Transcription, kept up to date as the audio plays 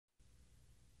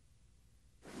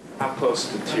How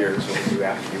close to tears were you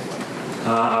after you won?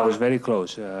 I was very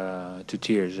close to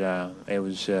tears. It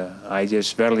was I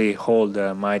just barely hold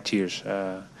my tears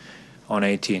on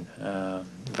 18.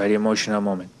 Very emotional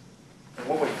moment.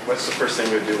 What's the first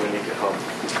thing you do when you get home?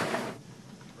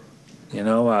 You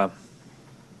know,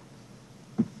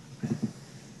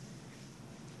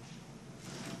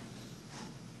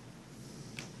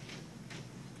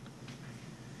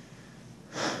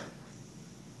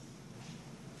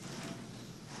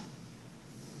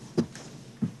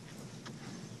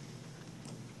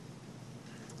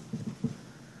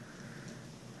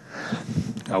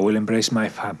 I will embrace my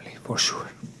family, for sure.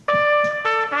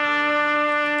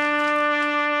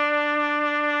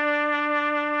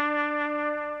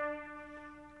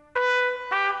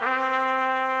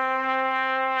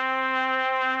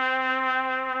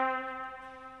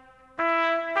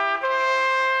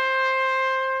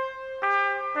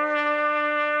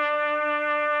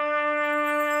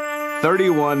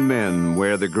 "31 men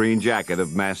wear the green jacket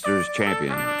of Masters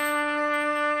champions.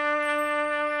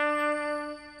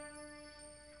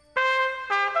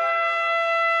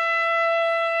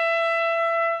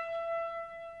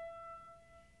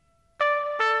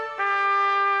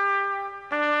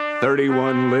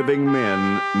 "31 living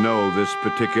men know this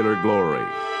particular glory.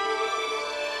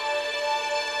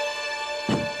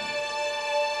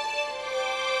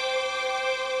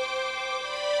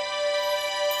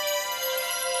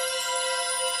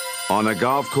 On a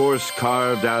golf course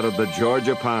carved out of the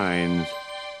Georgia pines,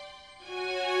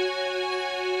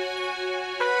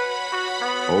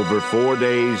 over 4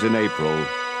 days in April,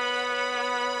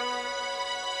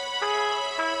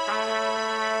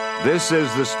 this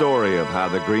is the story of how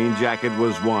the green jacket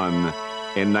was won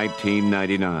in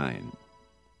 1999.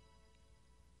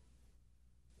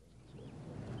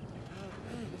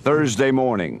 Thursday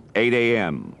morning, 8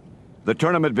 a.m. The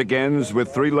tournament begins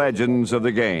with 3 legends of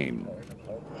the game.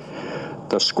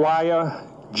 The Squire,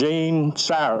 Gene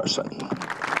Saracen.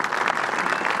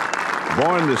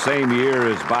 Born the same year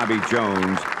as Bobby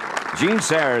Jones, Gene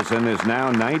Saracen is now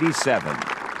 97.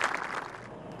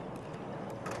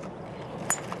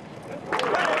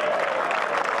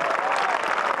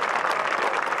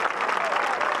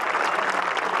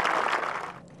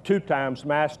 Two-time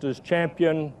Masters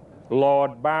champion,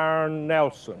 Lord Byron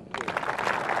Nelson.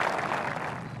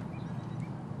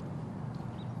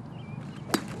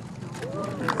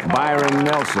 Byron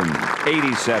Nelson,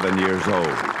 87 years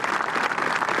old.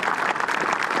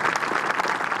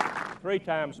 3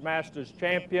 times Masters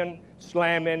champion,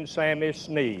 Slammin' Sammy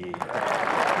Snead.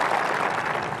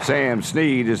 Sam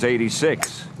Snead is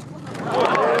 86.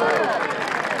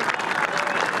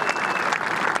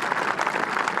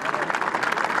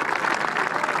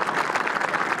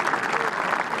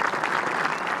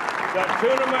 The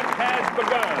tournament has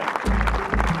begun.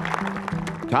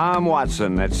 Tom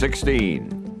Watson at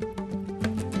 16.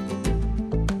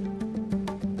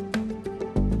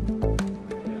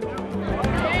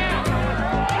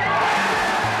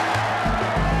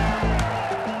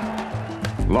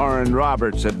 Lauren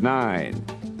Roberts at 9.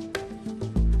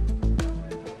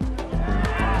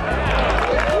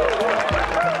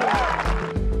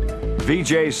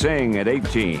 Vijay Singh at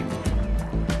 18.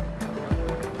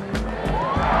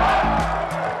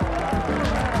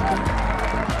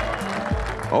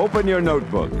 Open your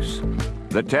notebooks.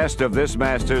 The test of this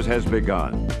Masters has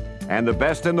begun, and the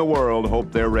best in the world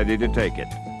hope they're ready to take it.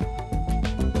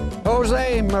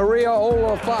 Jose Maria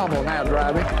Olazabal now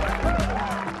driving.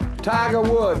 Tiger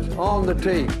Woods on the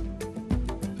tee.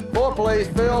 Fourth place,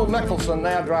 Phil Mickelson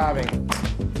now driving.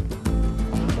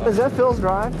 Is that Phil's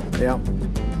drive? Yeah.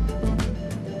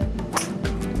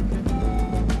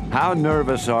 How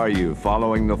nervous are you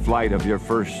following the flight of your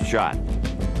first shot?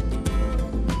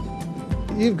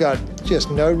 You've got just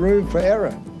no room for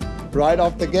error right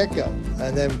off the get-go.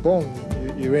 And then, boom,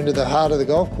 you're into the heart of the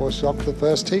golf course off the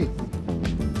first tee.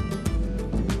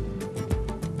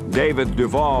 David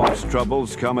Duval's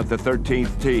troubles come at the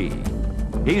 13th tee.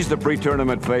 He's the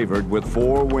pre-tournament favorite with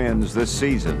 4 wins this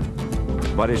season.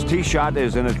 But his tee shot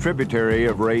is in a tributary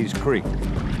of Rays Creek,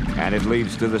 and it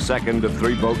leads to the second of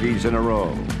 3 bogeys in a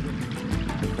row.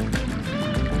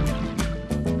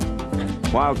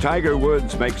 While Tiger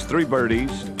Woods makes 3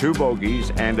 birdies, 2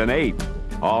 bogeys, and an 8,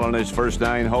 all on his first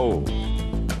 9 holes.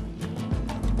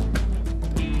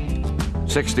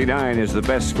 69 is the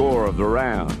best score of the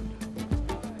round.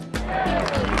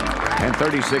 And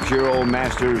 36-year-old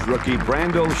Masters rookie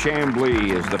Brandel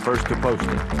Chambly is the first to post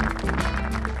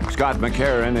it. Scott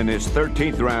McCarron in his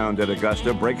 13th round at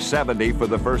Augusta breaks 70 for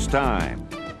the first time.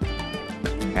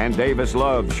 And Davis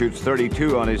Love shoots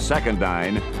 32 on his second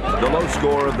 9, the low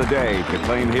score of the day, to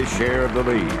claim his share of the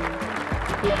lead.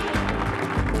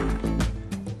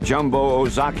 Jumbo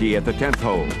Ozaki at the 10th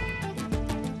hole.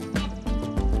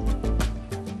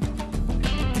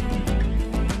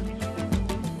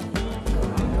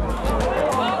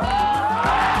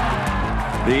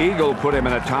 The eagle put him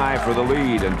in a tie for the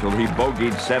lead until he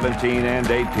bogeyed 17 and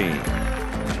 18.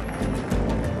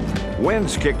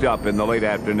 Winds kicked up in the late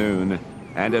afternoon,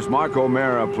 and as Mark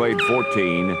O'Mara played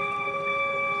 14,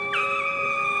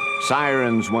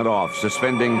 sirens went off,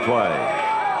 suspending play.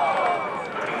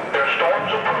 There are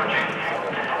storms approaching,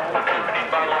 accompanied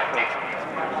by lightning.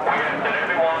 We ask that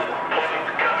everyone please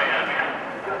come in.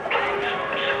 Please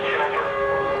seek shelter.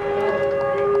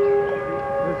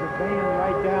 There's a van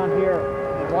right down here.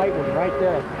 The white one right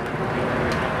there.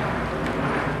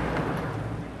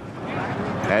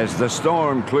 As the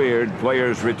storm cleared,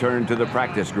 players returned to the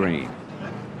practice green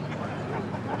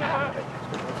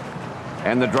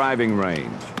and the driving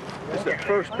range. It's the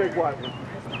first big white one.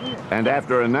 And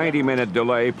after a 90-minute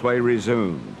delay, play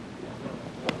resumed.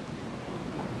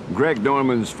 Greg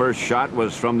Norman's first shot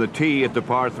was from the tee at the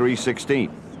par 3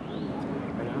 16th.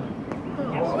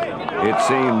 It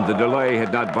seemed the delay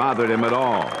had not bothered him at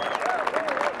all.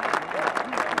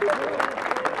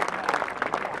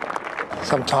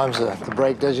 Sometimes the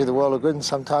break does you the world of good, and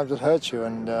sometimes it hurts you.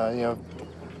 And, you know,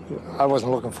 I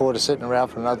wasn't looking forward to sitting around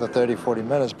for another 30, 40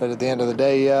 minutes, but at the end of the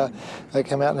day, they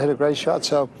came out and hit a great shot.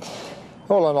 So,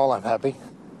 all in all, I'm happy.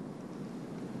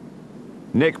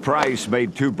 Nick Price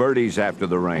made 2 birdies after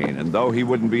the rain, and though he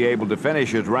wouldn't be able to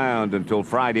finish his round until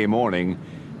Friday morning,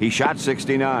 he shot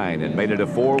 69 and made it a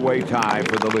 4-way tie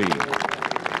for the lead.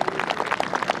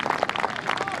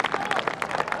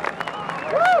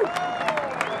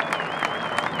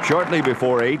 Shortly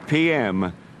before 8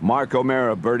 p.m., Mark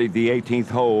O'Mara birdied the 18th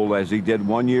hole as he did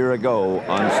 1 year ago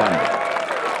on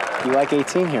Sunday. You like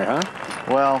 18 here, huh?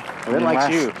 Well, It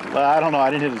likes you. I don't know. I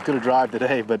didn't hit as good a drive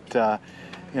today, but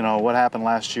you know what happened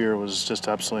last year was just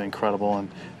absolutely incredible. And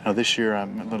you know, this year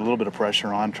I'm a little bit of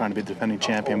pressure on trying to be the defending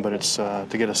champion, but it's to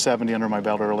get a 70 under my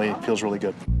belt early. It feels really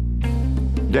good.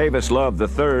 Davis Love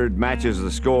III matches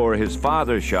the score his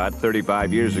father shot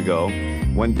 35 years ago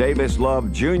when Davis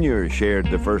Love Jr.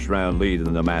 shared the first-round lead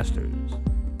in the Masters.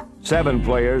 7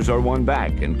 players are one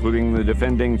back, including the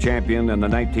defending champion and the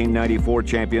 1994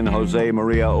 champion Jose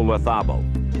Maria Olazabal.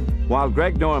 While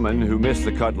Greg Norman, who missed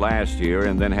the cut last year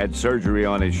and then had surgery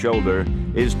on his shoulder,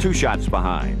 is 2 shots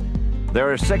behind.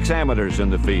 There are 6 amateurs in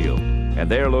the field,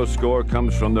 and their low score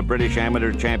comes from the British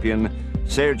amateur champion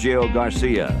Sergio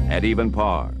Garcia at even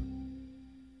par.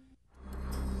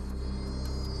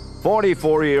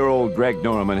 44-year-old Greg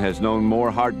Norman has known more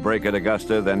heartbreak at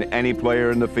Augusta than any player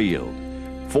in the field.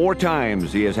 4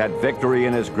 times he has had victory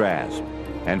in his grasp,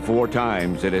 and 4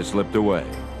 times it has slipped away.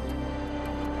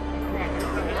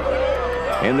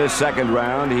 In this second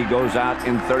round, he goes out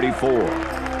in 34.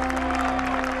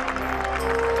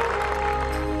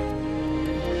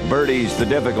 Birdies the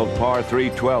difficult par 3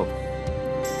 12th.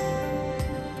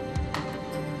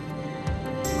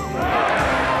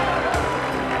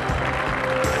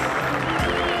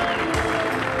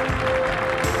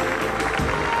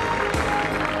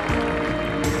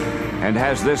 And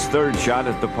has this third shot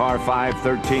at the par 5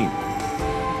 13th.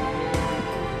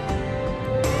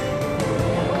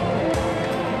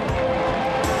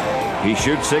 He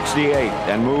shoots 68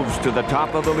 and moves to the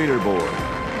top of the leaderboard.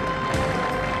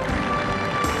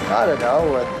 I don't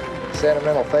know,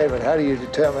 sentimental favorite. How do you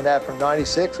determine that, from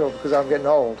 96 or because I'm getting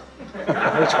old?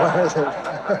 Which one is it?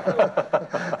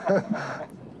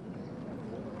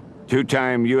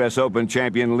 2-time U.S. Open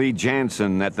champion Lee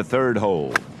Janzen at the 3rd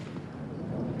hole.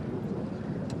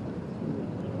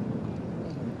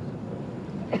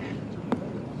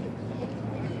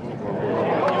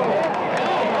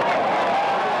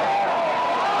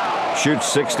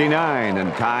 Shoots 69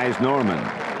 and ties Norman.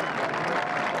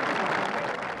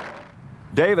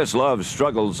 Davis Love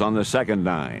struggles on the second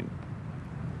 9.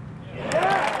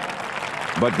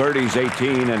 But birdies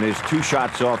 18 and is 2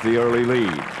 shots off the early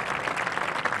lead.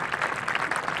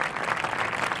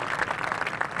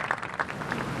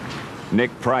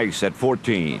 Nick Price at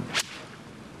 14.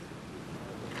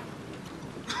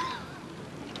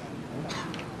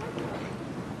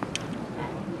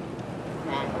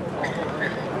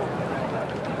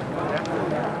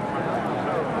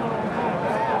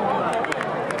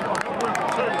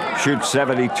 Shoots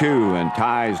 72 and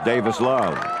ties Davis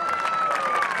Love.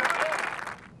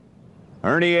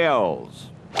 Ernie Els.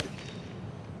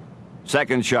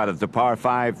 Second shot at the par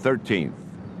 5 13th.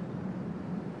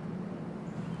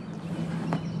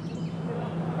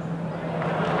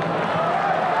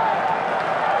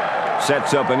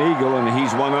 Sets up an eagle and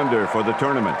he's 1 under for the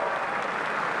tournament.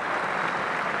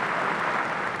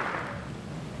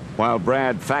 while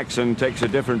Brad Faxon takes a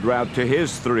different route to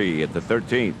his 3 at the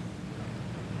 13th.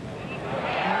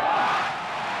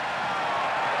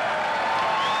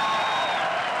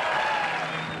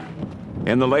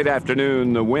 In the late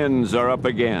afternoon, the winds are up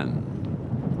again.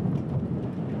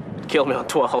 Killed me on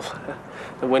 12.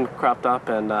 The wind cropped up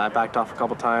and I backed off a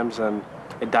couple times and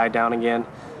it died down again.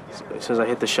 As soon as I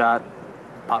hit the shot,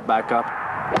 popped back up.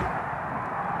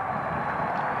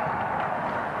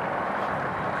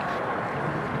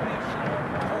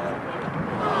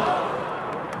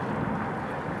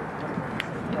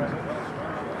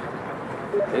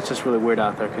 It's just really weird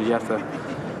out there because you have to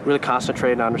really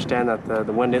concentrate and understand that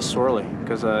the wind is swirly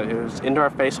because it was into our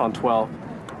face on 12,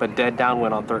 but dead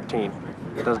downwind on 13.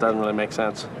 It doesn't really make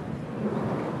sense.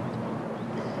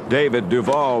 David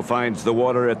Duval finds the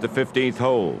water at the 15th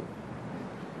hole.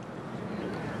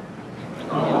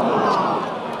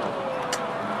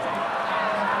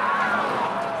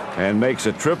 And makes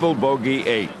a triple bogey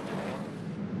 8.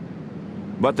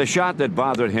 But the shot that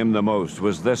bothered him the most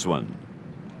was this one.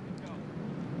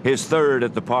 His 3rd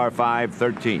at the par 5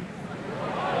 13th.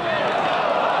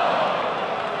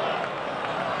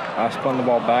 I spun the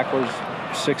ball backwards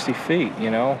 60 feet,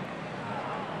 you know.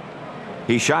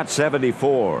 He shot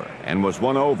 74 and was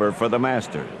 1 over for the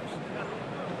Masters.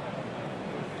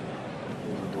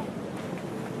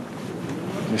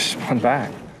 Just spun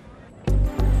back.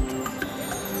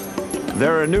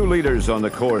 There are new leaders on the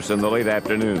course in the late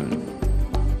afternoon.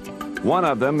 One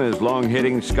of them is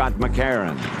long-hitting Scott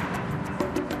McCarron,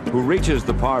 who reaches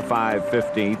the par 5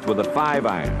 15th with a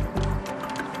 5-iron.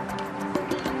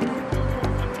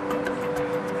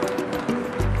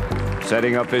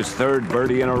 Setting up his 3rd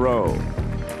birdie in a row.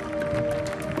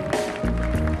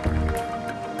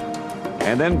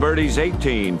 And then birdies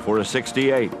 18 for a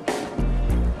 68.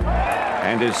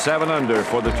 And is 7 under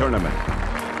for the tournament.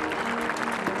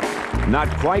 Not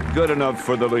quite good enough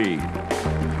for the lead.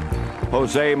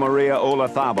 Jose Maria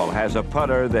Olazabal has a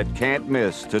putter that can't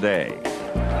miss today.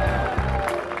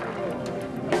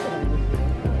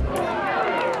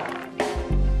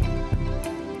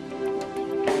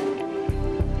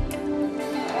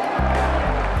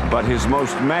 But his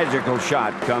most magical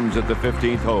shot comes at the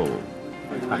 15th hole.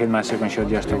 I hit my 2nd shot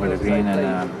just over the green, and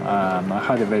I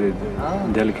had a very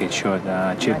delicate shot,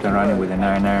 chipped and running with an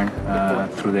 9-iron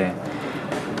through the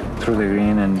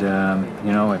green, and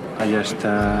you know, I just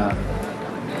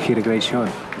hit a great shot.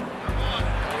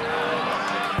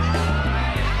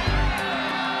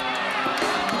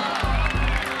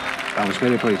 I was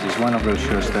very pleased. It's one of those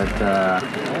shots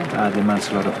that demands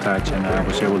a lot of touch, and I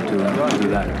was able to do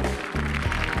that.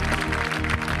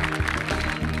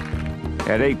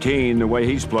 At 18, the way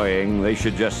he's playing, they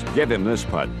should just give him this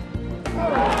putt.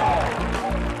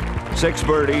 6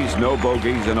 birdies, no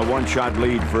bogeys, and a 1-shot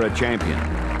lead for a champion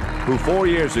who 4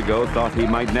 years ago thought he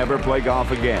might never play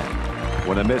golf again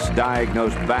when a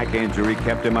misdiagnosed back injury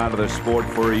kept him out of the sport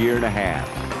for a year and a half.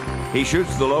 He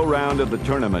shoots the low round of the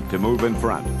tournament to move in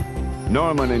front.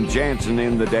 Norman and Jansen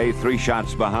in the day 3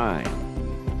 shots behind.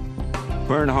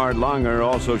 Bernhard Langer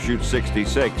also shoots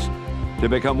 66 to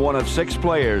become one of 6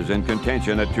 players in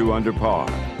contention at 2 under par.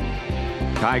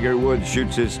 Tiger Woods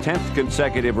shoots his 10th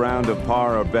consecutive round of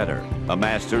par or better, a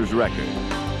Masters record.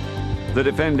 The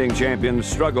defending champion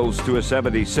struggles to a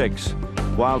 76,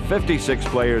 while 56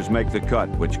 players make the cut,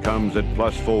 which comes at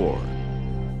 +4.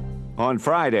 On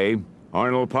Friday,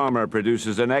 Arnold Palmer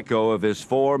produces an echo of his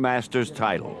 4 Masters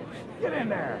titles. Get in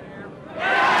there.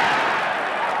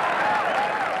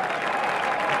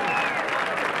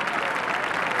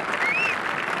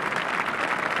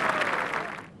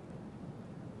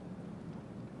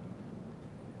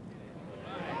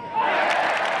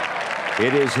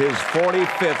 It is his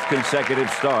 45th consecutive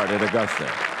start at Augusta,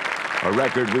 a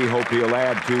record we hope he'll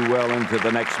add to well into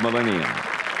the next millennium.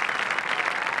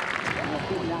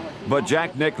 But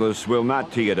Jack Nicklaus will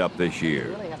not tee it up this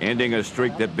year, ending a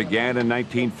streak that began in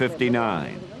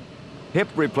 1959. Hip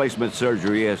replacement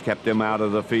surgery has kept him out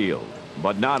of the field,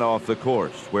 but not off the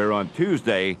course, where on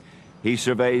Tuesday he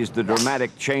surveys the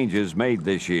dramatic changes made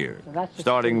this year,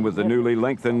 starting with the newly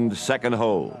lengthened 2nd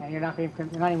hole. And you're not even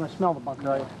going to smell the bunker,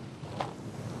 are you?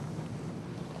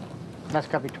 That's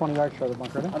got to be 20 yards for the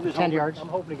bunker, isn't it? I'm just 10 hoping, yards. I'm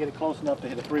hoping to get it close enough to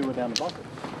hit a 3-wood down the bunker.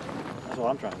 That's what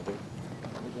I'm trying to do.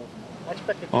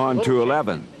 On to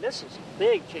 11. And this is a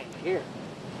big change here.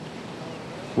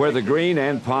 Where the green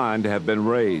and pond have been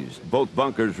raised, both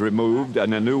bunkers removed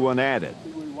and a new one added.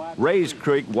 Raised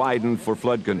Creek widened for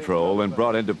flood control and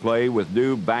brought into play with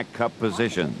new back cup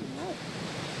positions.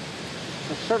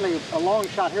 It's certainly a long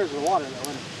shot. Here's the water,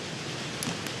 though, isn't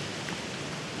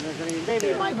it? Maybe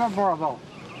it might go more of a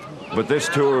But this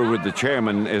tour with the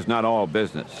chairman is not all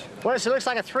business. Well, it looks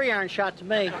like a 3-iron shot to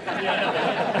me.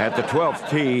 At the 12th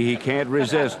tee, he can't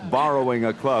resist borrowing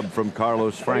a club from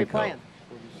Carlos Franco. What are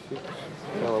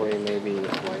you playing? Maybe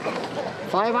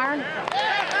 5-iron?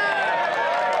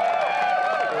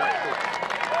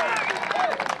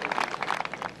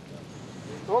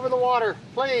 Over the water,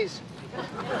 please.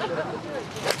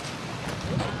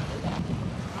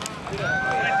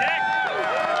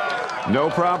 No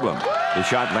problem. The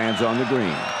shot lands on the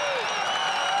green.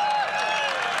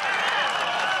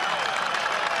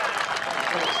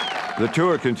 The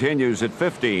tour continues at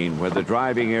 15, where the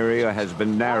driving area has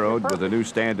been narrowed with a new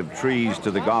stand of trees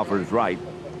to the golfer's right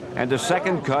and a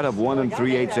second cut of 1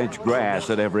 3/8-inch grass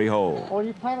at every hole. Well,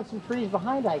 you planted some trees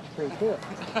behind Ike Street, too.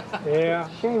 Yeah.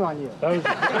 Shame on you.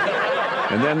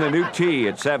 And then the new tee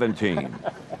at 17.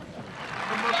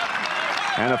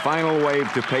 And a final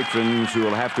wave to patrons who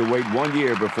will have to wait 1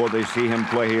 year before they see him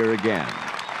play here again.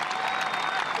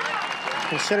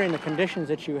 Considering the conditions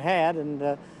that you had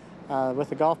and with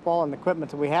the golf ball and the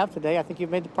equipment that we have today, I think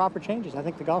you've made the proper changes. I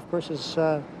think the golf course is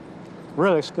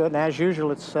really looks good, and as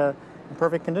usual, it's in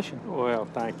perfect condition. Well,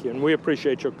 thank you. And we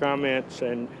appreciate your comments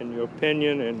and your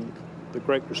opinion and the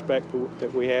great respect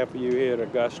that we have for you here at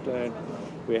Augusta. And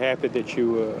we're happy that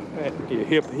your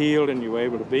hip healed and you were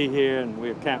able to be here, and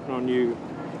we're counting on you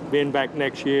being back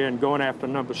next year and going after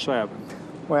number 7.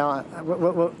 Well,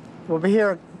 we'll be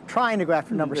here trying to go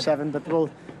after number 7, but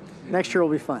next year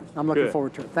will be fun. I'm looking Good.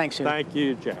 forward to it. Thanks, Ian. Thank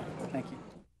you, Jack. Thank you.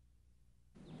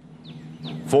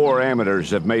 4 amateurs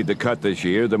have made the cut this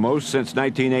year, the most since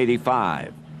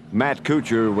 1985. Matt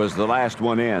Kuchar was the last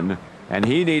one in, and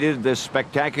he needed this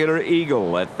spectacular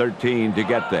eagle at 13 to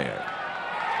get there.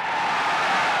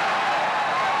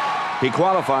 He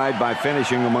qualified by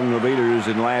finishing among the leaders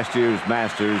in last year's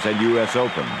Masters and U.S.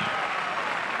 Open.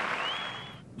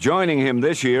 Joining him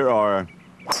this year are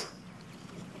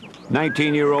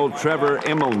 19-year-old Trevor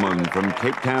Immelman from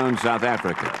Cape Town, South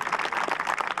Africa.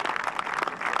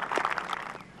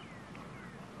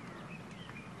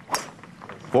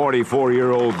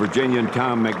 '44-year-old Virginian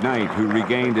Tom McKnight, who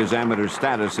regained his amateur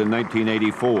status in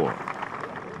 1984.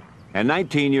 And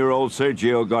 19-year-old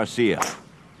Sergio Garcia,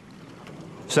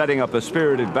 setting up a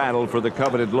spirited battle for the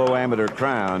coveted low amateur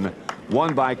crown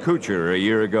won by Kuchar a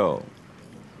year ago.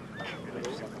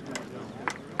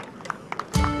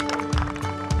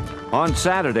 On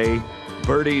Saturday,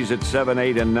 birdies at 7,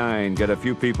 8, and 9 get a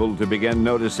few people to begin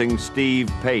noticing Steve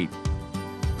Pate.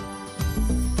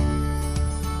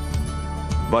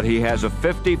 But he has a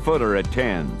 50-footer at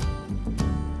 10.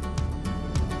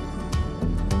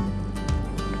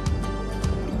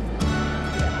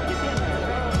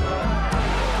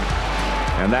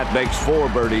 And that makes 4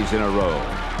 birdies in a row.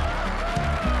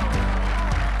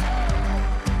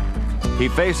 He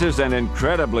faces an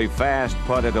incredibly fast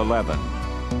putt at 11.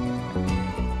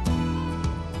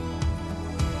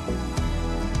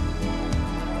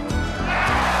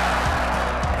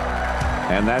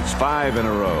 And that's 5 in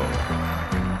a row.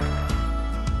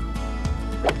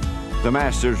 The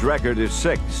Masters record is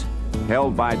 6,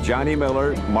 held by Johnny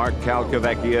Miller, Mark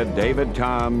Calcavecchia, David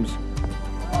Toms,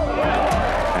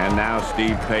 and now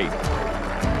Steve Pate.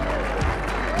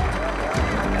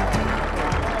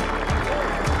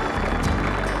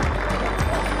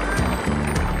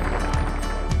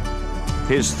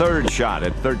 His 3rd shot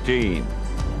at 13.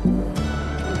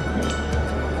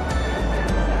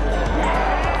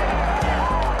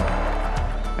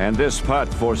 And this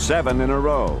putt for 7 in a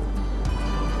row.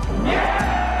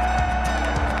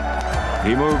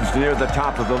 He moves near the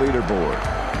top of the leaderboard.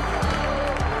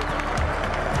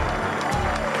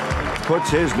 Puts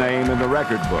his name in the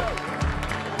record book.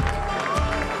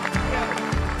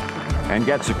 And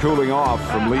gets a cooling off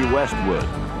from Lee Westwood.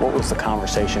 What was the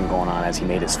conversation going on as he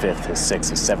made his 5th, his 6th,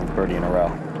 his 7th birdie in a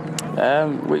row?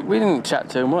 We didn't chat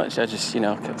too much. I just,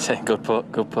 kept saying, good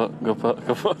putt, good putt, good putt,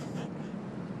 good putt.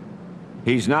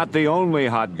 He's not the only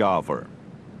hot golfer.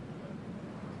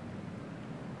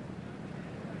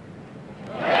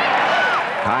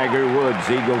 Tiger Woods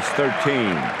eagles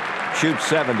 13, shoots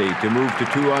 70 to move to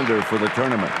 2 under for the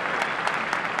tournament.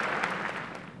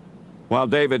 While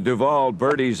David Duval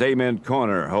birdies Amen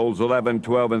Corner, holds 11,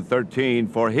 12, and 13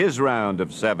 for his round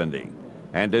of 70,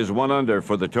 and is 1 under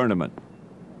for the tournament.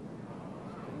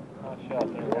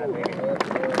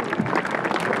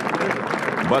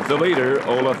 But the leader,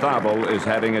 Olazabal, is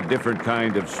having a different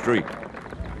kind of streak.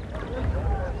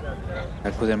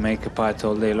 I couldn't make a putt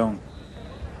all day long.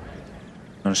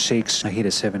 On 6, I hit a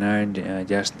 7-iron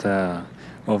just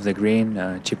off the green,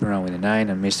 chipping around with a 9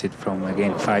 and missed it from,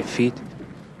 again, 5 feet.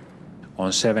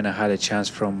 On 7, I had a chance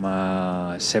from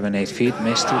 7, 8 feet,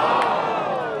 missed it.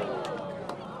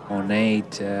 On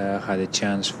 8, had a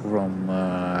chance from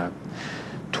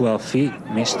 12 feet,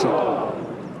 missed it.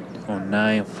 On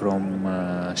 9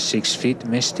 from 6 feet,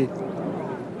 missed it.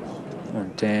 On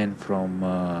 10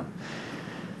 from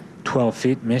 12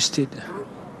 feet, missed it.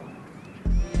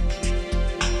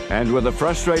 And with a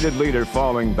frustrated leader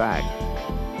falling back,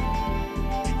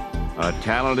 a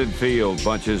talented field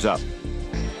bunches up.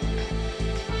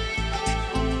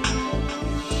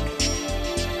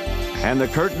 And the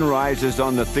curtain rises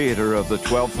on the theater of the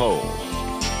 12th hole.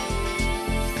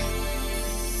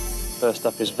 First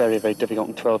up is very, very difficult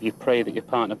in 12. You pray that your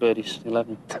partner birdies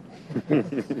 11.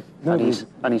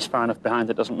 and he's far enough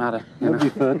behind it doesn't matter.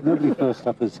 Nobody first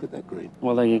up has hit that green.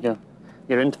 Well, there you go.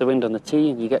 You're into the wind on the tee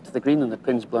and you get to the green and the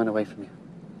pin's blown away from you.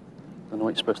 Don't know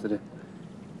what you're supposed to do.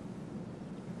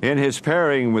 In his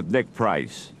pairing with Nick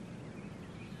Price,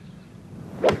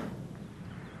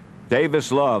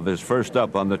 Davis Love is first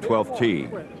up on the 12th tee.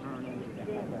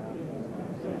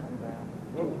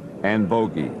 And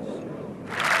bogeys.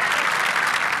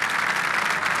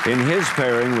 In his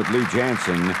pairing with Lee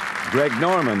Janzen, Greg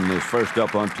Norman is first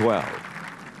up on 12.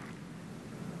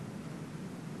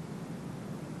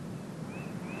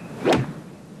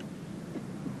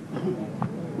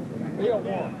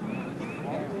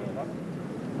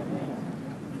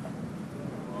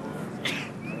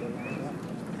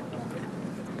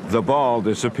 The ball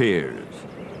disappears.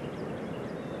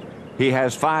 He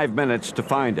has 5 minutes to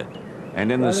find it,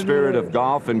 and in the spirit of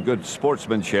golf and good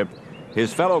sportsmanship,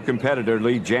 his fellow competitor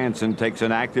Lee Janzen takes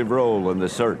an active role in the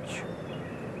search.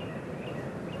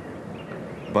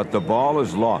 But the ball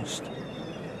is lost.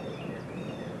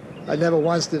 I never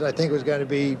once did I think it was going to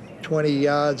be 20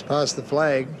 yards past the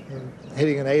flag. And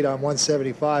hitting an 8 on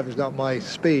 175 is not my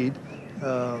speed.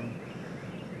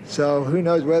 So who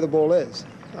knows where the ball is?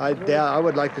 I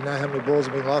would like to know how many balls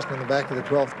have been lost on the back of the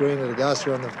 12th green at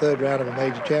Augusta on the 3rd round of a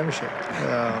major championship.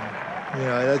 You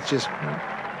know, it's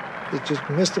just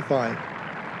mystifying.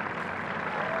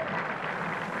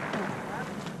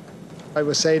 I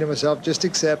was saying to myself, just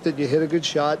accept it. You hit a good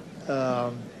shot. You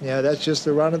know, that's just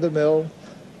the run of the mill.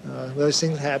 Those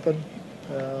things happen.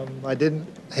 I didn't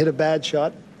hit a bad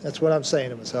shot. That's what I'm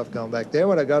saying to myself going back there.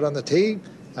 When I got on the tee,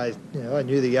 I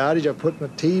knew the yardage. I put my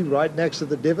tee right next to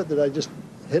the divot that I just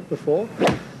hit before,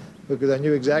 because I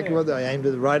knew exactly what I aimed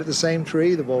right at the same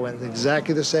tree. The ball went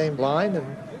exactly the same line and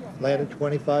landed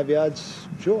 25 yards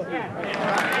short.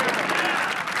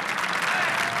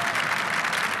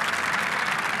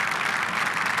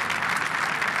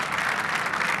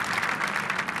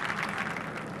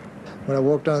 When I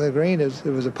walked on the green, it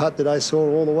was a putt that I saw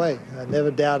all the way. I never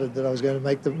doubted that I was going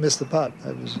to miss the putt.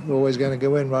 I was always going to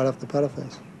go in right off the putter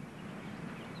face.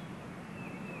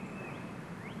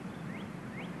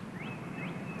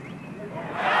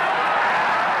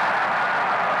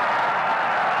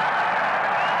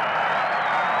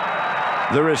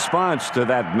 The response to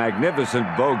that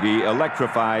magnificent bogey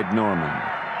electrified Norman.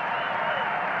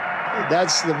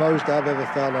 That's the most I've ever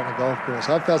felt on a golf course.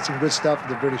 I've felt some good stuff at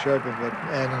the British Open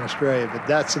and in Australia, but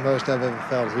that's the most I've ever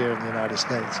felt here in the United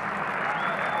States.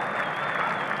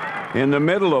 In the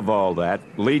middle of all that,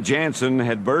 Lee Janzen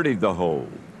had birdied the hole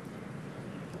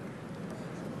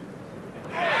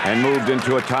and moved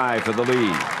into a tie for the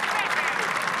lead.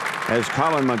 As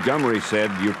Colin Montgomery said,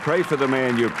 you pray for the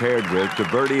man you're paired with to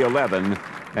birdie 11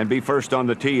 and be first on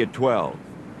the tee at 12.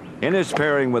 In his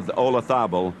pairing with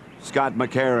Olazabal, Scott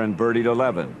McCarron birdied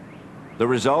 11. The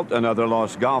result, another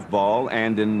lost golf ball,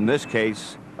 and in this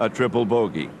case, a triple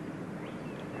bogey.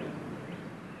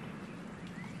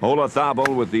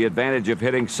 Olazabal, with the advantage of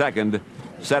hitting second,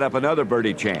 set up another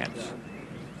birdie chance.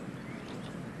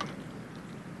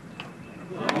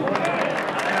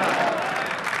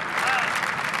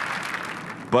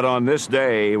 But on this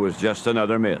day, it was just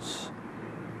another miss.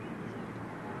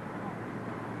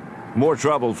 More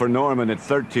trouble for Norman at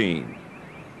 13.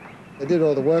 I did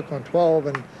all the work on 12,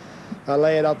 and I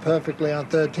lay it up perfectly on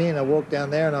 13. I walked down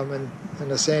there, and I'm in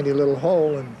a sandy little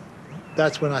hole, and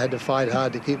that's when I had to fight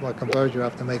hard to keep my composure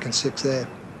after making 6 there.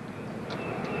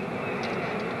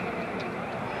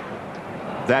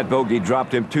 That bogey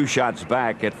dropped him 2 shots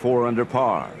back at 4 under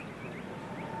par.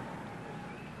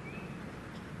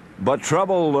 But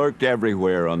trouble lurked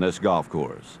everywhere on this golf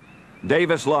course.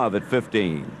 Davis Love at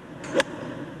 15.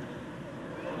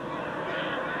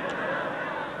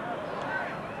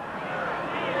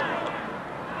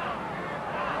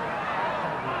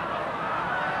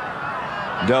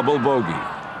 Double bogey,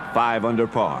 5 under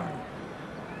par.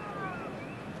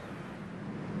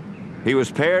 He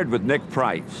was paired with Nick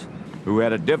Price, who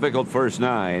had a difficult first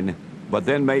 9, but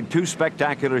then made 2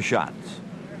 spectacular shots.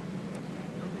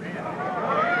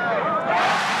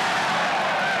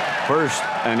 First,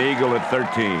 an eagle at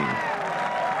 13.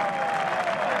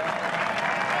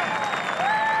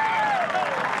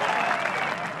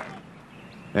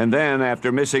 And then,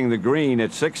 after missing the green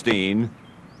at 16,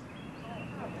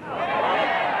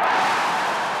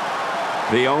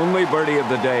 the only birdie of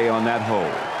the day on that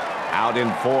hole. Out in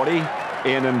 40,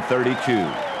 in 32.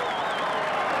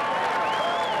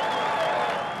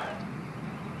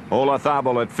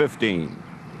 Olazabal at 15.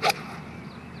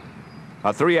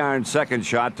 A 3-iron second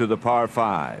shot to the par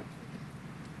 5.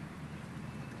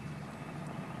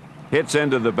 Hits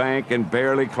into the bank and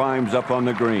barely climbs up on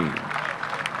the green,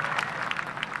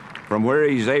 from where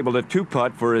he's able to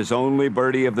two-putt for his only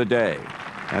birdie of the day.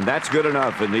 And that's good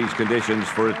enough in these conditions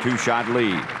for a 2-shot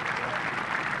lead.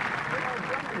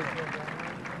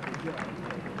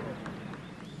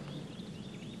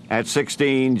 At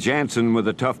 16, Jansen with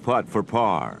a tough putt for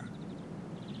par.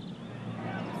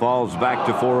 Falls back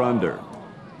to 4 under.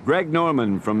 Greg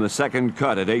Norman from the second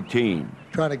cut at 18.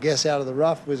 Trying to guess out of the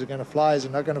rough, is it going to fly, is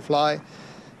it not going to fly?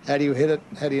 How do you hit it?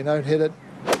 How do you not hit it?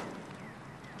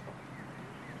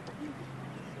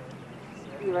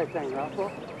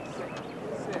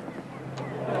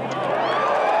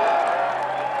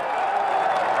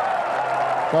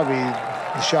 Probably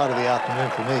the shot of the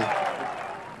afternoon for me.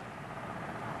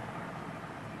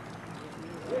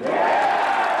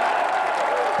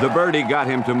 The birdie got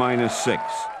him to -6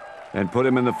 and put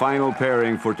him in the final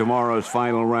pairing for tomorrow's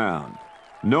final round.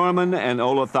 Norman and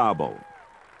Olazabal,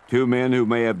 two men who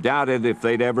may have doubted if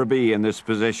they'd ever be in this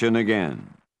position again.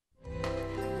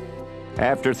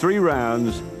 After 3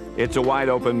 rounds, it's a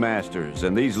wide-open Masters,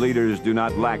 and these leaders do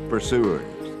not lack pursuers.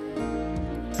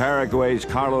 Paraguay's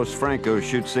Carlos Franco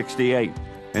shoots 68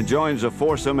 and joins a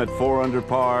foursome at 4 under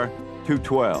par,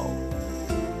 212.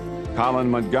 Colin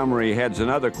Montgomery heads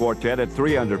another quartet at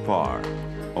 3 under par,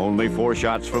 only 4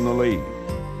 shots from the lead.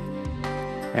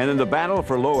 And in the battle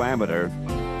for low amateur,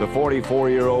 the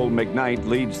 44-year-old McKnight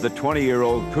leads the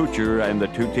 20-year-old Kuchar and the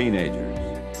 2 teenagers.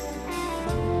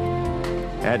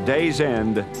 At day's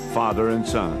end, father and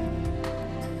son,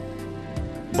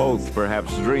 both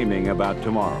perhaps dreaming about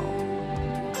tomorrow.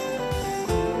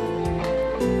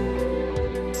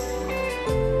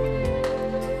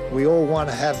 We all want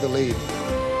to have the lead.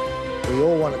 We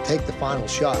all want to take the final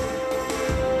shot.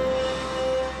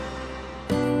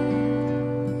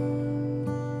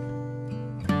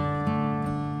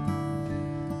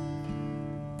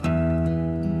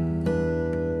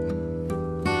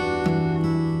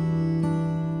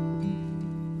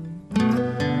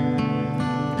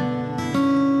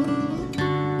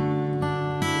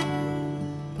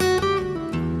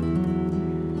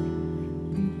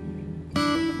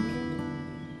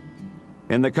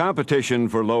 In the competition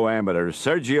for low amateur,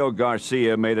 Sergio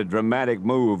Garcia made a dramatic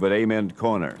move at Amen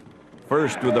Corner.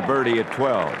 First with a birdie at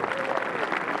 12.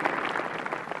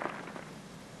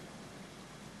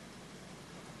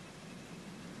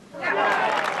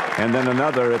 And then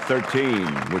another at 13,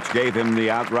 which gave him the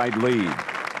outright lead.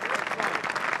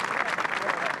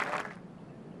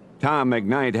 Tom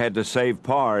McKnight had to save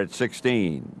par at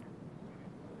 16.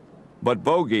 But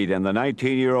bogeyed, and the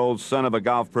 19-year-old son of a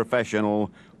golf professional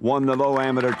won the low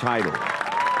amateur title,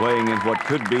 playing in what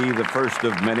could be the first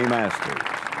of many Masters.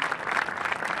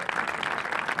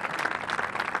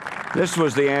 This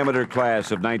was the amateur class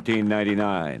of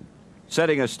 1999,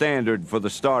 setting a standard for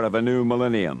the start of a new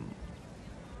millennium.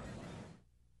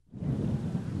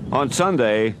 On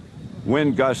Sunday,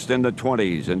 wind gusts in the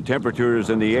 20s and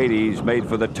temperatures in the 80s made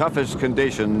for the toughest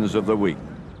conditions of the week.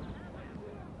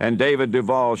 And David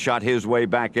Duval shot his way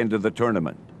back into the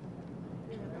tournament.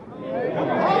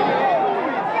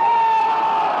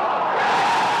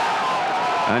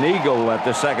 An eagle at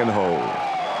the second hole,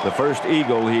 the first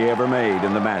eagle he ever made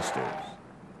in the Masters.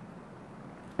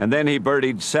 And then he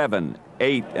birdied 7,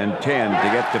 8, and 10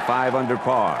 to get to 5 under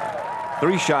par,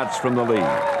 3 shots from the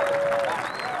lead.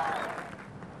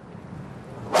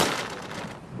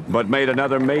 But made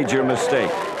another major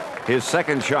mistake, his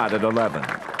second shot at 11.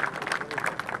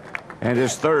 And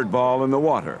his third ball in the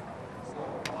water.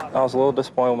 I was a little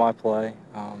disappointed with my play.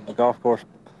 The golf course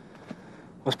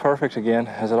was perfect again,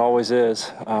 as it always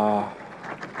is.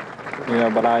 You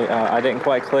know, but I didn't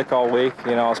quite click all week.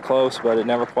 You know, I was close, but it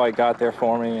never quite got there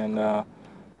for me, and I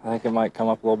think it might come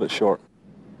up a little bit short.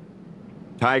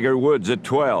 Tiger Woods at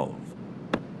 12.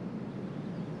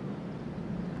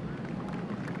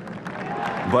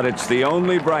 But it's the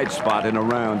only bright spot in a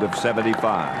round of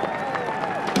 75.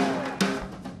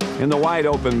 In the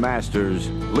wide-open Masters,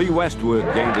 Lee Westwood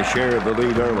gained a share of the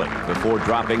lead early before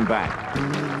dropping back.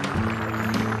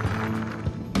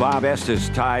 Bob Estes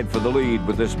tied for the lead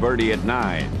with this birdie at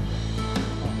 9.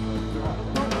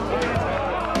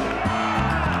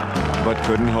 but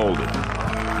couldn't hold it.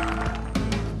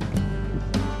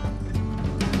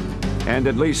 And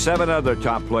at least 7 other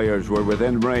top players were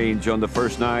within range on the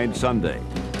first 9 Sunday,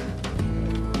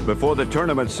 before the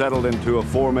tournament settled into a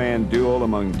 4-man duel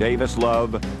among Davis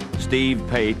Love, Steve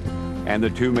Pate, and the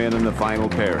 2 men in the final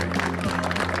pairing.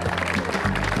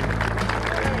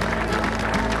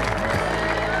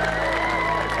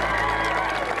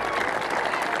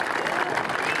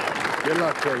 Good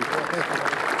luck to you.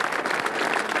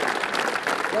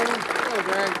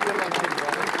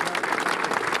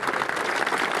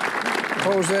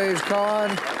 Jose's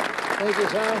card. Thank you,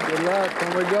 sir. Good luck.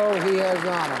 When we go, he has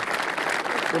the honor.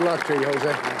 Good luck to you,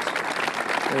 Jose.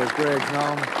 There's Greg's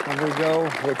nom. When we go,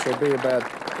 which will be about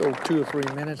 2 or 3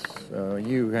 minutes,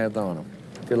 you have the honor.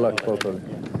 Good luck to both of you.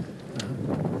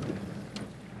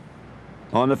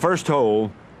 On the first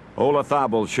hole,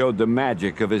 Olazabal showed the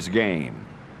magic of his game.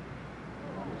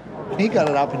 He got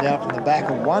it up and down from the back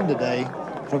of 1 today,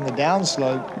 from the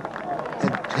downslope,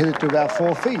 and hit it to about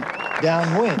 4 feet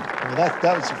downwind. I mean, that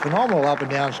was a phenomenal up and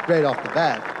down straight off the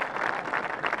bat.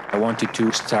 I wanted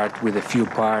to start with a few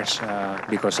pars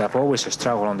because I've always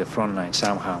struggled on the front line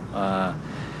somehow.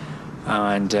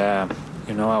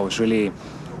 You know, I was really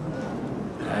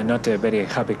not a very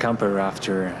happy camper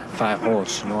after 5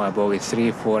 holes. You know, I bogeyed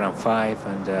 3, 4, and 5,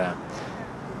 and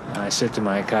I said to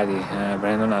my caddy,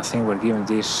 Brandon, I think we're giving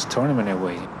this tournament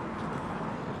away.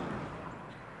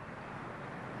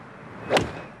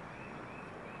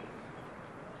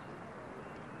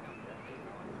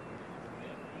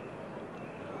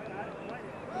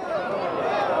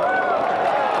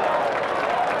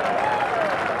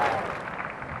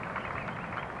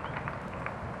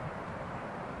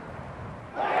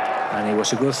 And it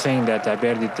was a good thing that I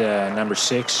birdied number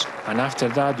 6. And after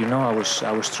that, you know, I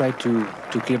was trying to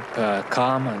keep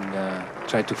calm and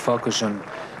try to focus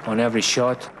on every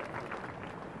shot.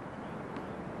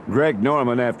 Greg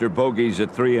Norman, after bogeys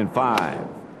at 3 and 5,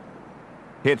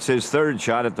 hits his 3rd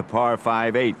shot at the par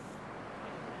 5/8.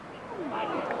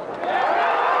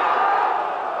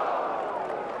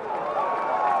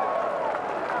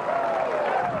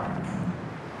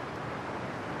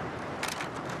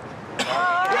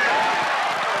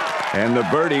 And the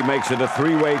birdie makes it a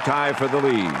 3-way tie for the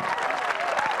lead,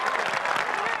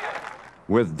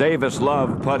 with Davis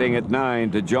Love putting at 9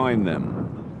 to join them.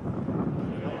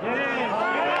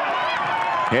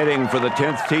 Heading for the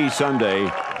 10th tee Sunday,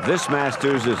 this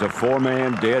Masters is a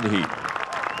 4-man dead heat.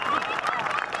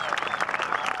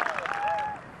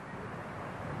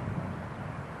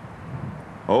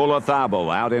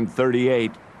 Olazabal out in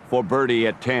 38 for birdie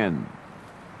at 10.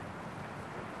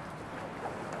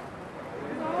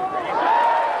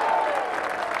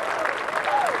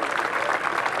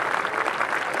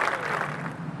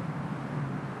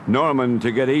 Norman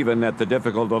to get even at the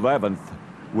difficult 11th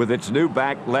with its new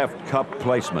back left cup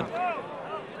placement.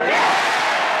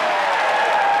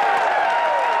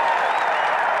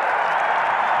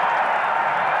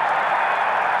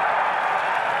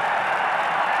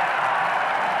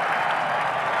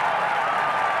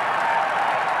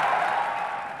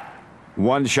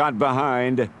 One shot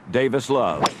behind Davis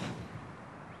Love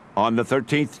on the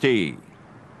 13th tee.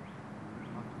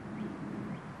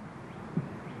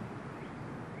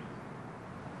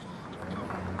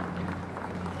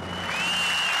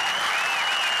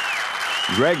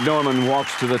 Greg Norman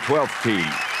walks to the 12th tee,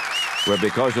 where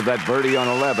because of that birdie on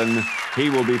 11, he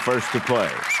will be first to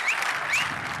play.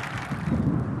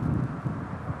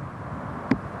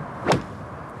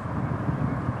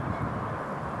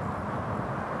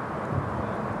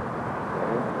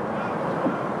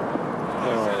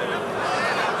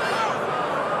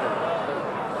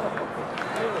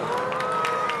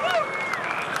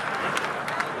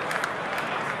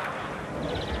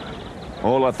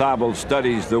 Olazabal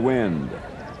studies the wind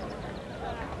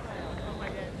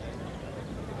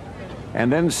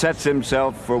and then sets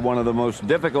himself for one of the most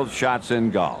difficult shots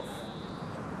in golf.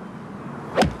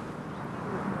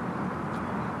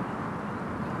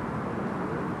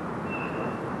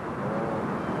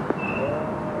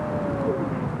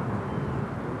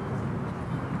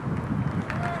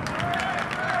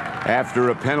 After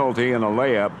a penalty and a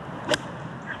layup,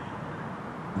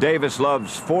 Davis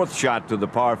Love's 4th shot to the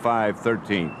par 5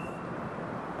 13th.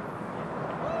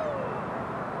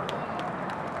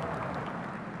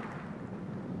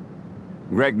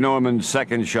 Greg Norman's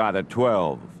 2nd shot at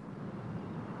 12.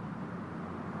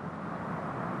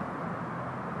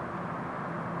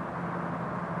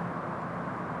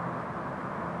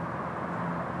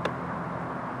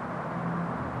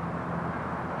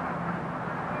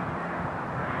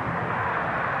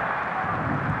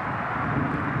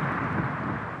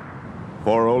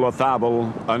 For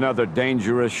Olazabal, another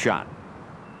dangerous shot.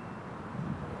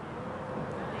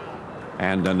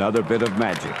 And another bit of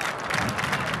magic.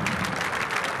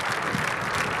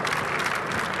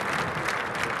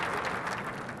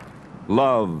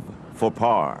 Love for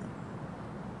par.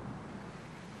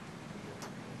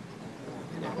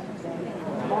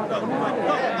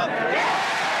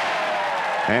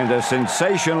 And a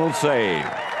sensational save.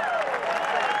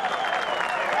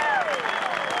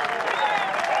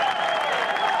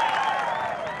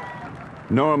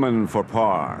 Norman for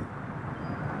par.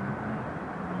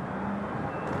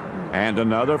 And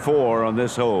another 4 on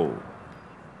this hole.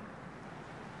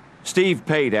 Steve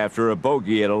Pate after a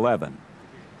bogey at 11.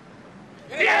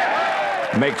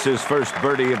 Makes his first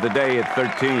birdie of the day at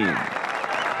 13.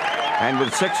 And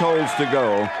with 6 holes to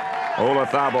go,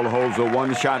 Olazabal holds a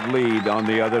 1-shot lead on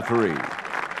the other 3.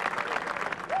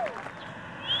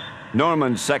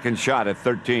 Norman's second shot at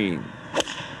 13.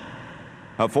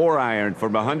 A 4-iron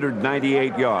from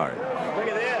 198 yards.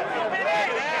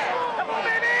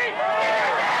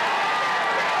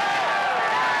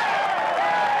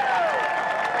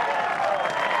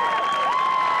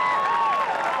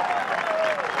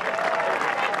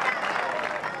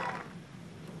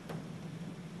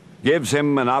 Gives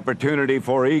him an opportunity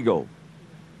for eagle.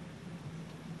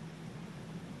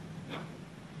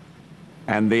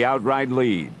 And the outright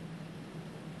lead.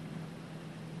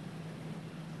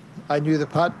 I knew the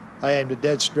putt. I aimed it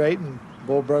dead straight, and the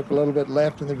ball broke a little bit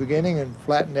left in the beginning and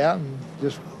flattened out and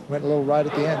just went a little right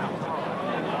at the end.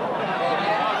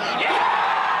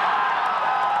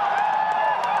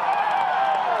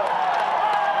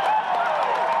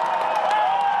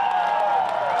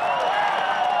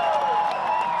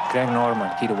 Greg Norman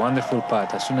hit a wonderful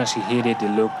putt. As soon as he hit it,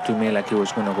 it looked to me like he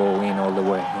was going to go in all the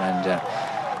way. And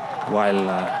while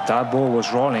that ball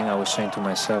was rolling, I was saying to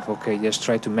myself, okay, just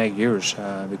try to make yours,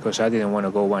 because I didn't want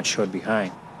to go 1 shot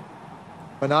behind.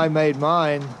 When I made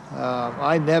mine,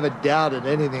 I never doubted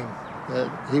anything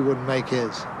that he wouldn't make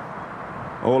his.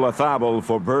 Olazabal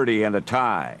for birdie and a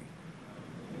tie.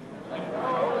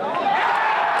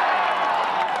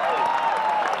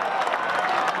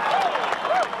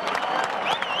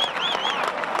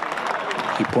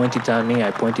 He pointed at me, I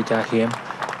pointed at him,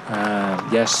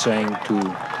 just saying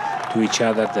to each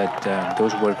other that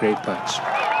those were great putts.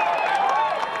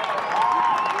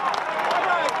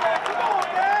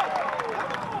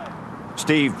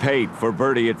 Steve Pate for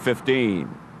birdie at 15.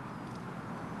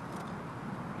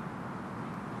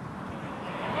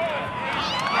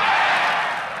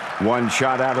 One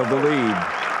shot out of the lead.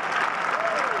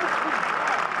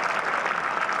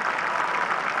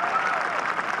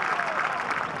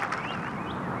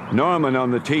 Norman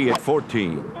on the tee at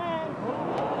 14.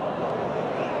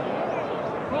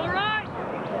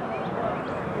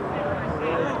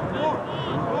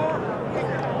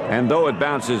 And though it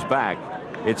bounces back,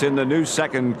 it's in the new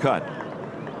second cut.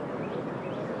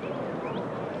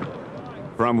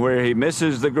 From where he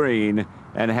misses the green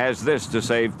and has this to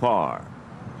save par.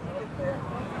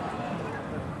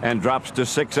 And drops to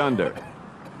 6 under.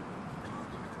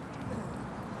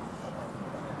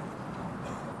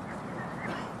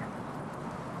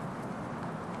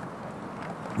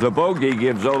 The bogey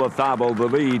gives Olazabal the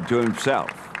lead to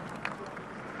himself.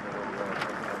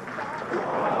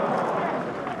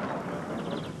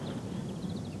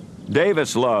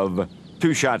 Davis Love,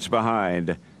 2 shots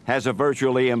behind, has a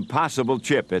virtually impossible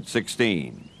chip at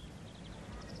 16.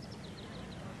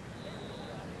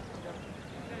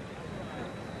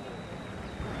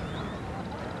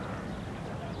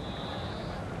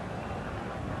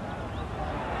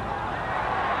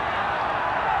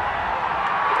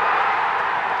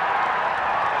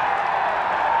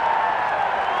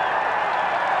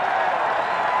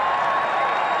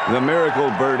 The miracle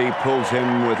birdie pulls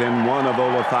him within 1 of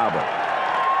Olazabal.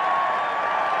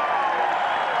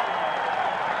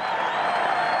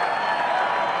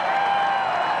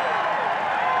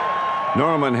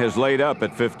 Norman has laid up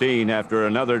at 15 after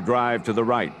another drive to the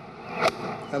right.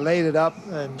 I laid it up,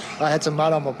 and I had some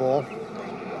mud on my ball.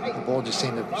 The ball just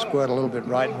seemed to squirt a little bit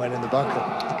right and went in the bunker.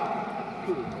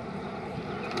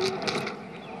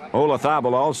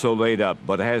 Olazabal also laid up,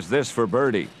 but has this for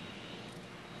birdie.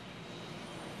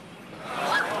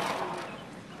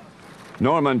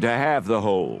 Norman to have the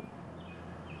hole.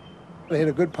 I hit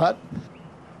a good putt.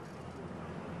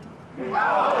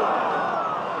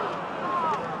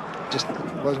 Just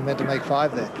wasn't meant to make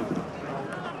 5 there.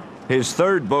 His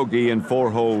third bogey in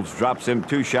 4 holes drops him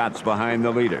 2 shots behind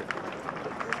the leader.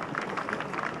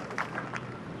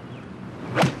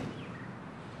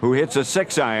 Who hits a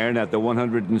 6-iron at the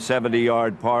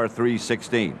 170-yard par 3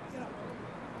 16.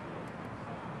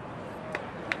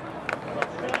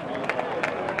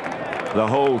 The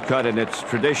hole cut in its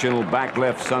traditional back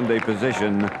left Sunday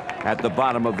position at the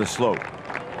bottom of the slope.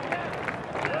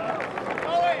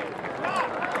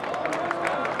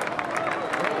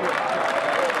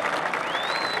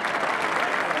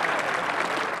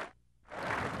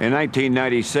 In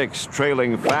 1996,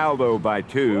 trailing Faldo by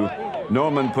 2,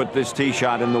 Norman put this tee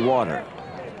shot in the water.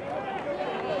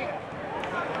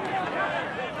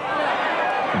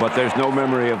 But there's no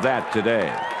memory of that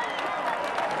today.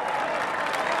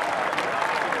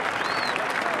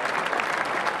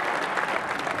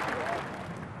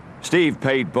 Steve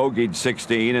Pate bogeyed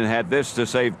 16 and had this to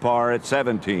save par at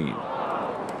 17.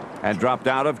 And dropped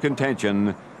out of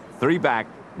contention, 3 back,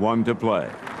 1 to play.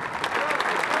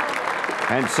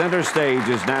 And center stage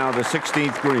is now the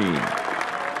 16th green.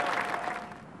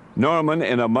 Norman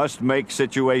in a must-make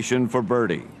situation for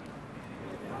birdie.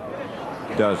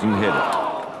 Doesn't hit it.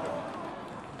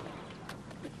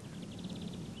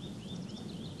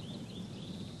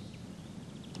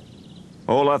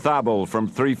 Olazabal from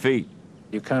 3 feet.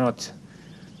 You cannot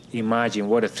imagine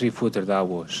what a 3-footer that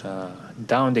was.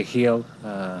 Down the hill,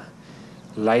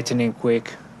 lightning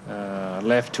quick,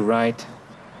 left to right.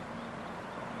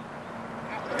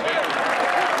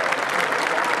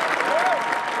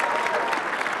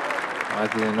 I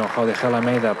didn't know how the hell I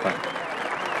made that putt.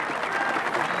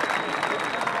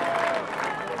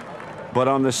 But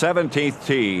on the 17th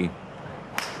tee,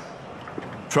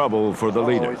 trouble for the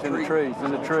leader. He's in the tree. He's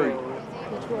in the tree.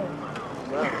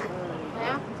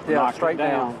 Yeah, straight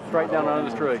down. Straight down under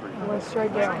the tree. Went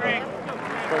straight down.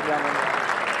 Straight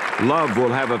down. Love will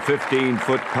have a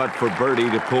 15-foot putt for birdie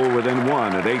to pull within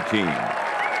 1 at 18.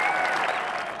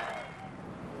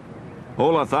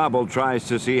 Olazabal tries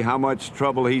to see how much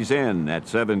trouble he's in at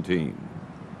 17.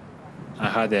 I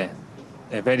had a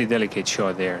very delicate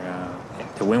shot there.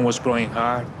 The wind was blowing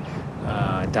hard,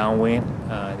 downwind.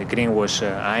 The green was,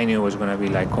 I knew it was going to be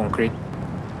like concrete.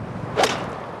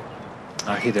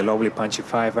 I hit a lovely punchy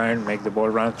 5-iron, make the ball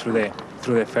run through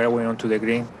the fairway onto the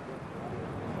green.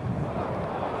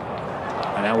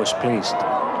 And I was pleased.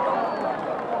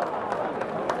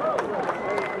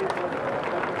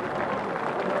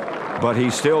 But he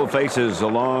still faces a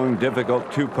long,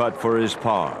 difficult 2-putt for his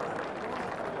par.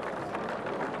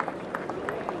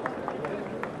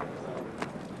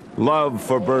 Love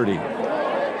for birdie.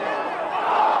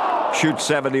 Shoots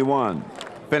 71.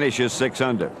 Finishes 6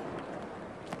 under.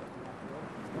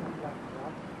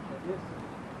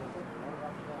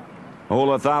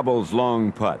 Olazabal's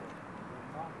long putt.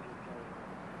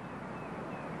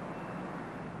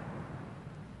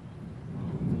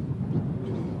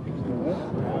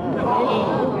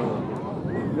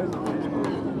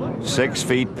 Six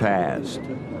feet past.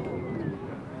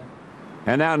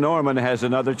 And now Norman has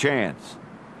another chance.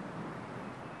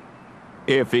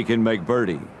 If he can make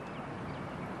birdie.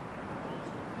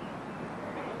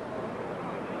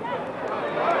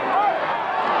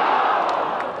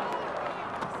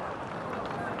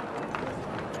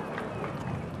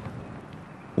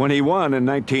 When he won in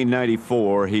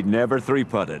 1994, he'd never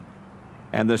 3-putted.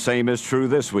 And the same is true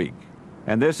this week.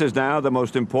 And this is now the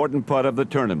most important putt of the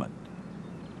tournament.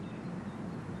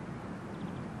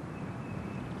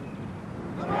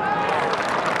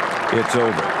 It's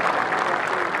over.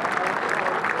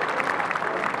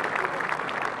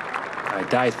 I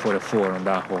died for a 4 on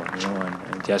that hole, you know,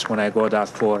 and just when I got that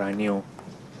 4, I knew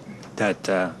that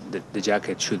the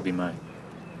jacket should be mine.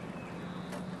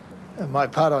 My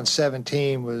putt on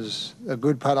 17 was a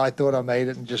good putt. I thought I made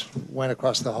it and just went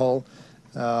across the hole.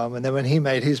 And then when he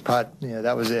made his putt, you know,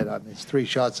 that was it. I mean, it's 3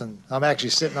 shots, and I'm actually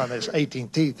sitting on this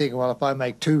 18th tee thinking, well, if I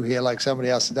make 2 here like somebody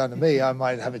else has done to me, I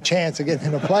might have a chance of getting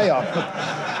in a playoff.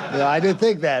 You know, I did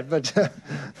think that, but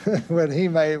when he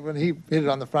hit it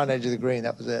on the front edge of the green,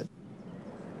 that was it.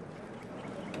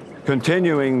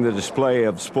 Continuing the display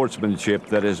of sportsmanship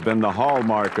that has been the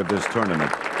hallmark of this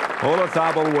tournament,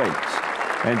 Olazabal waits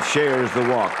and shares the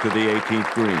walk to the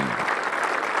 18th green.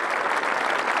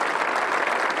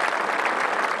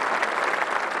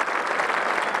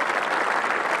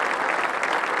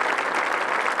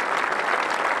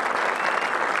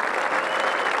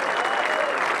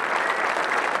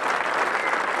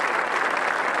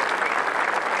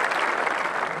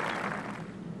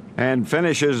 And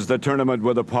finishes the tournament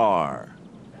with a par.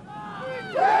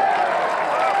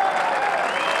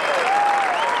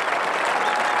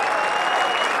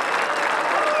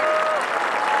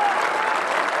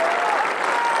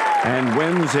 And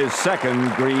wins his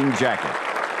 2nd green jacket.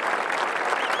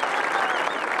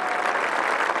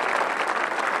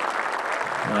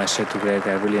 I said to Greg,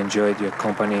 I really enjoyed your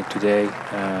company today.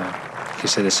 He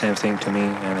said the same thing to me,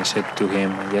 and I said to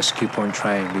him, just keep on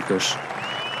trying, because,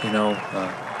 you know,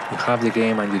 you have the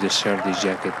game and you deserve this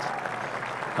jacket,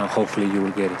 and hopefully you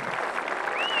will get it.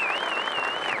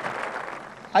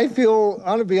 I feel,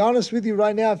 I'm gonna be honest with you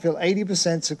right now, I feel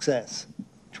 80% success,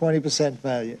 20%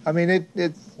 failure. I mean,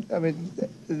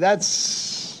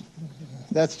 that's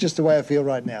just the way I feel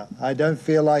right now. I don't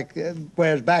feel like,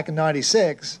 whereas back in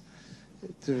 '96,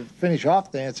 to finish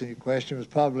off the answer to your question, was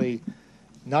probably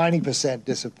 90%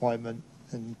 disappointment,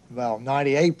 and well,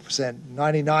 98%,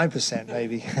 99%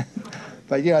 maybe.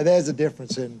 But you know, there's a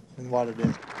difference in what it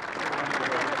is.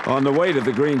 On the way to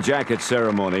the green jacket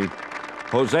ceremony,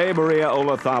 Jose Maria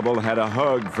Olazabal had a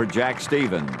hug for Jack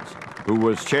Stevens, who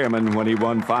was chairman when he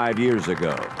won 5 years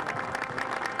ago.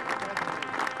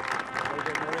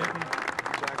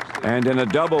 And in a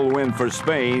double win for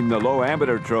Spain, the low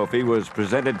amateur trophy was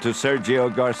presented to Sergio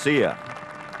Garcia.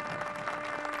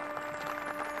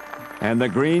 And the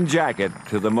green jacket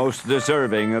to the most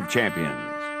deserving of champions.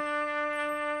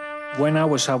 When I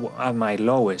was at my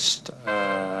lowest,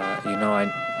 you know,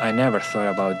 I never thought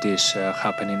about this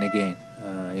happening again.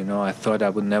 You know, I thought I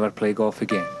would never play golf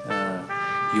again.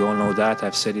 You all know that.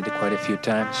 I've said it quite a few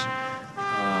times.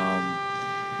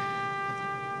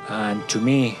 And to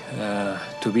me,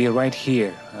 to be right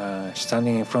here,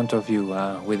 standing in front of you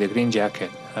with the green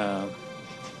jacket,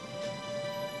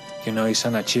 you know, it's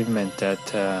an achievement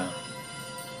that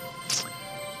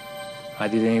I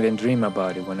didn't even dream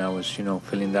about it when I was, you know,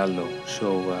 feeling that low.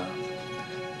 So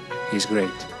it's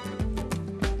great.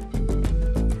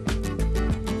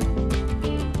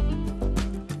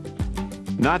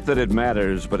 Not that it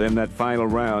matters, but in that final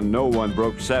round, no one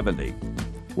broke 70.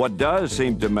 What does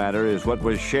seem to matter is what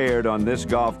was shared on this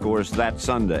golf course that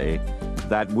Sunday,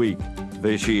 that week,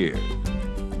 this year.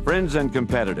 Friends and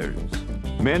competitors,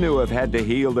 men who have had to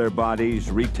heal their bodies,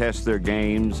 retest their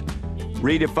games,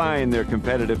 redefine their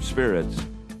competitive spirits,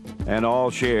 and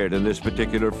all shared in this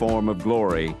particular form of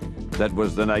glory that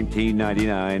was the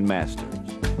 1999 Masters.